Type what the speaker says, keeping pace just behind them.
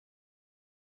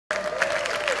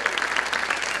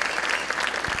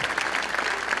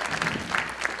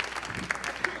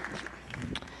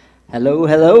Hello,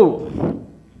 hello.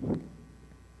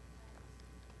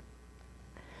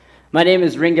 My name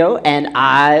is Ringo, and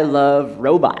I love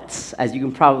robots, as you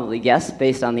can probably guess,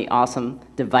 based on the awesome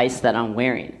device that I'm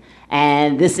wearing.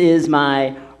 And this is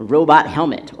my robot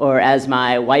helmet, or as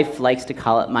my wife likes to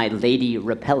call it, my lady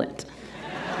repellent,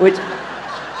 which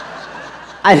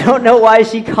I don't know why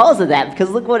she calls it that, because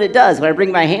look what it does. When I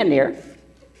bring my hand near,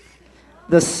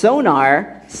 the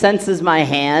sonar senses my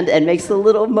hand and makes the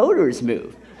little motors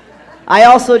move. I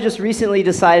also just recently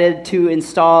decided to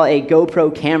install a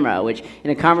GoPro camera, which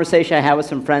in a conversation I had with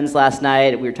some friends last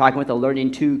night, we were talking with a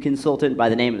Learning 2 consultant by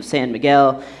the name of San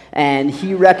Miguel, and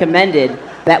he recommended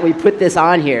that we put this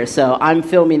on here, so I'm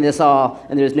filming this all,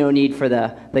 and there's no need for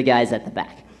the guys at the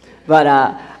back. But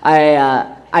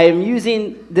I am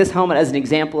using this helmet as an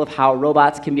example of how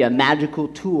robots can be a magical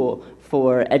tool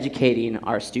for educating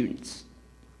our students.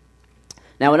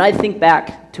 Now, when I think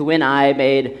back to when I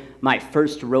made my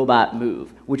first robot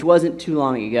move, which wasn't too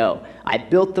long ago, I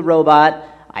built the robot,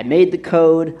 I made the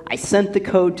code, I sent the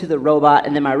code to the robot,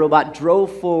 and then my robot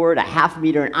drove forward a half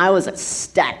meter, and I was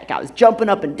ecstatic. I was jumping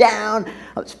up and down,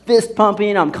 I was fist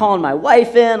pumping, I'm calling my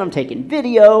wife in, I'm taking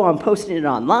video, I'm posting it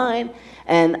online,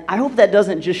 and I hope that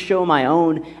doesn't just show my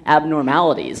own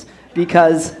abnormalities,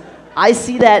 because I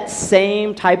see that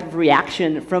same type of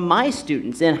reaction from my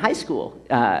students in high school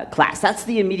class. That's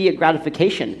the immediate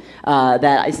gratification that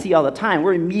I see all the time.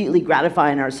 We're immediately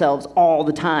gratifying ourselves all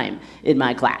the time in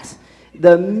my class.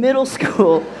 The middle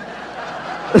school...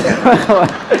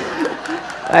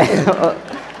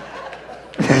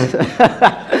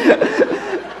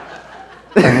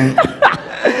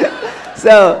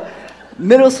 So,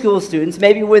 middle school students,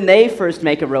 maybe when they first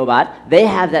make a robot, they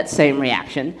have that same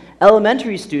reaction.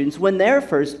 Elementary students, when they're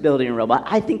first building a robot,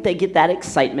 I think they get that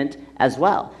excitement as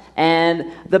well.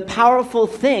 And the powerful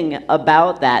thing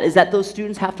about that is that those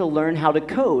students have to learn how to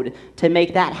code to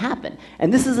make that happen.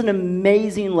 And this is an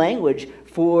amazing language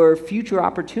for future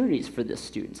opportunities for the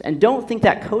students. And don't think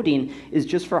that coding is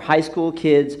just for high school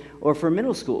kids or for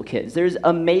middle school kids. There's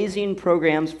amazing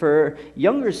programs for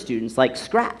younger students like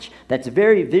Scratch that's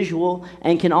very visual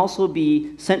and can also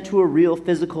be sent to a real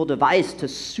physical device to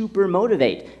super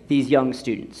motivate these young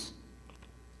students.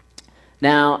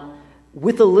 Now,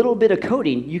 with a little bit of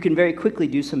coding, you can very quickly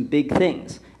do some big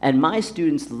things. And my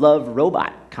students love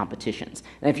robot competitions.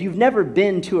 And if you've never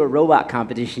been to a robot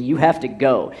competition, you have to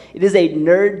go. It is a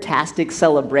nerd-tastic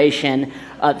celebration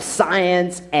of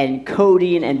science and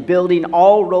coding and building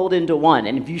all rolled into one.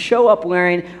 And if you show up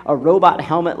wearing a robot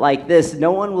helmet like this,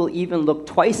 no one will even look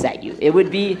twice at you. It would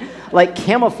be like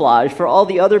camouflage for all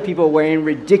the other people wearing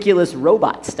ridiculous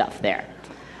robot stuff there.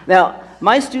 Now,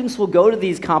 my students will go to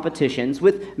these competitions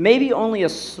with maybe only a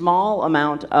small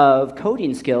amount of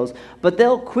coding skills, but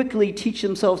they'll quickly teach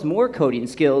themselves more coding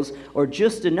skills, or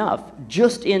just enough,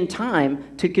 just in time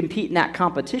to compete in that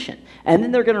competition. And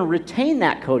then they're going to retain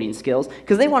that coding skills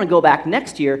because they want to go back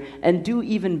next year and do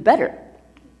even better.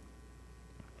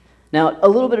 Now, a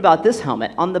little bit about this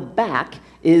helmet. On the back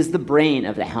is the brain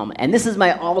of the helmet, and this is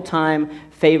my all-time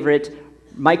favorite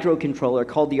microcontroller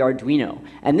called the Arduino.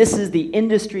 And this is the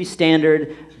industry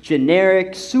standard,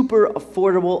 generic, super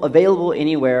affordable, available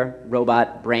anywhere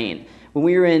robot brain. When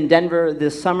we were in Denver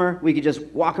this summer, we could just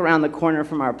walk around the corner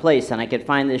from our place and I could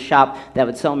find this shop that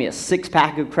would sell me a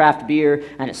 6-pack of craft beer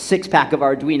and a 6-pack of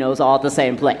Arduinos all at the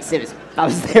same place. I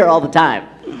was there all the time.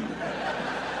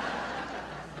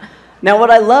 Now, what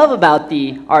I love about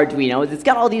the Arduino is it's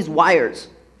got all these wires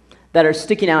that are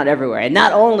sticking out everywhere. And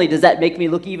not only does that make me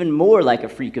look even more like a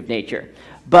freak of nature,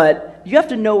 but you have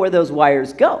to know where those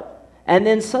wires go. And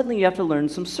then suddenly you have to learn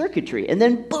some circuitry. And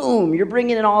then boom, you're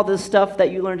bringing in all this stuff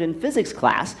that you learned in physics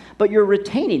class, but you're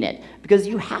retaining it because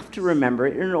you have to remember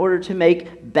it in order to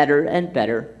make better and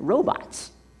better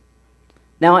robots.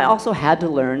 Now, I also had to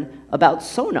learn about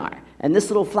sonar. And this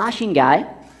little flashing guy,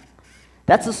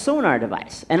 that's a sonar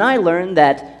device. And I learned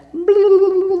that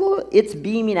it's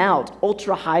beaming out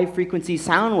ultra-high frequency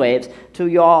sound waves to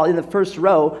y'all in the first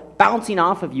row, bouncing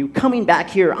off of you, coming back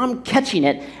here, I'm catching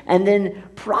it, and then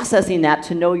processing that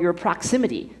to know your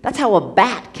proximity. That's how a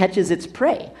bat catches its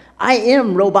prey. I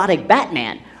am robotic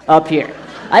Batman up here.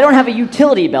 I don't have a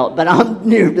utility belt, but I'm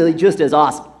nearly just as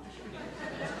awesome.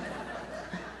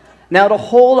 Now, to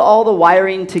hold all the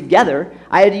wiring together,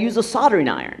 I had to use a soldering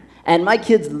iron. And my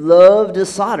kids love to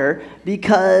solder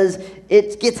because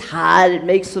it gets hot, it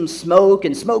makes some smoke,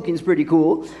 and smoking's pretty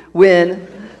cool when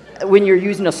you're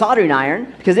using a soldering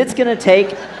iron, because it's going to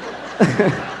take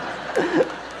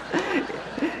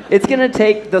it's going to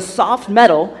take the soft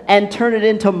metal and turn it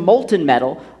into molten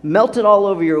metal, melt it all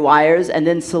over your wires, and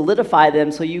then solidify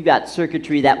them so you've got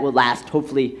circuitry that will last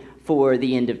hopefully for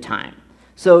the end of time.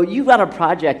 So you've got a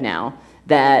project now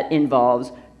that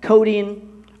involves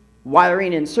coding,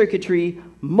 wiring and circuitry,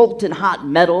 molten hot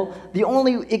metal.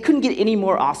 It couldn't get any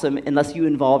more awesome unless you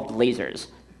involved lasers.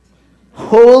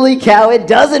 Holy cow, it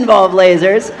does involve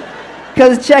lasers.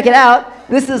 Because check it out,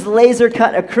 this is laser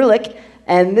cut acrylic,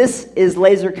 and this is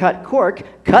laser cut cork,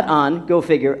 cut on, go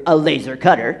figure, a laser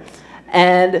cutter.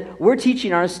 And we're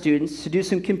teaching our students to do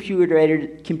some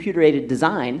computer-aided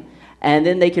design, and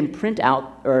then they can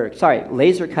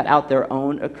laser cut out their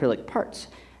own acrylic parts.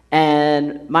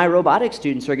 And my robotics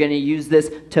students are going to use this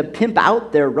to pimp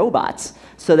out their robots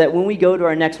so that when we go to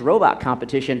our next robot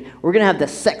competition, we're going to have the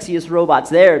sexiest robots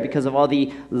there because of all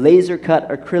the laser-cut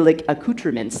acrylic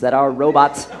accoutrements that our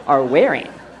robots are wearing.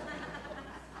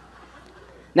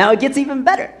 Now it gets even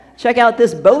better. Check out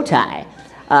this bow tie.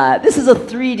 This is a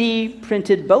 3D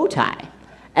printed bow tie.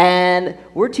 And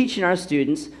we're teaching our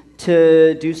students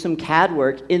to do some CAD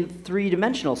work in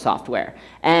three-dimensional software.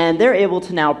 And they're able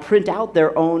to now print out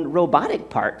their own robotic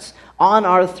parts on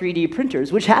our 3D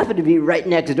printers, which happen to be right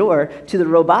next door to the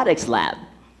robotics lab.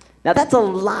 Now that's a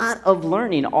lot of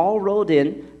learning all rolled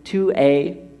in to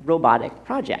a robotic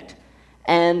project.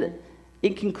 And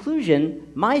in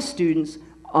conclusion, my students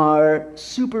are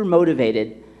super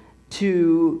motivated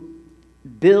to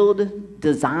build,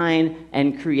 design,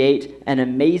 and create an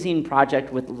amazing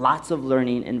project with lots of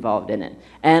learning involved in it.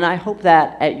 And I hope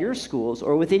that at your schools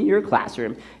or within your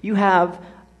classroom, you have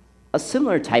a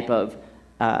similar type of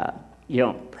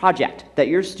project that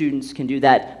your students can do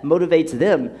that motivates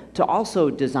them to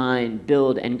also design,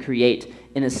 build, and create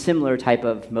in a similar type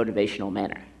of motivational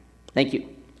manner. Thank you.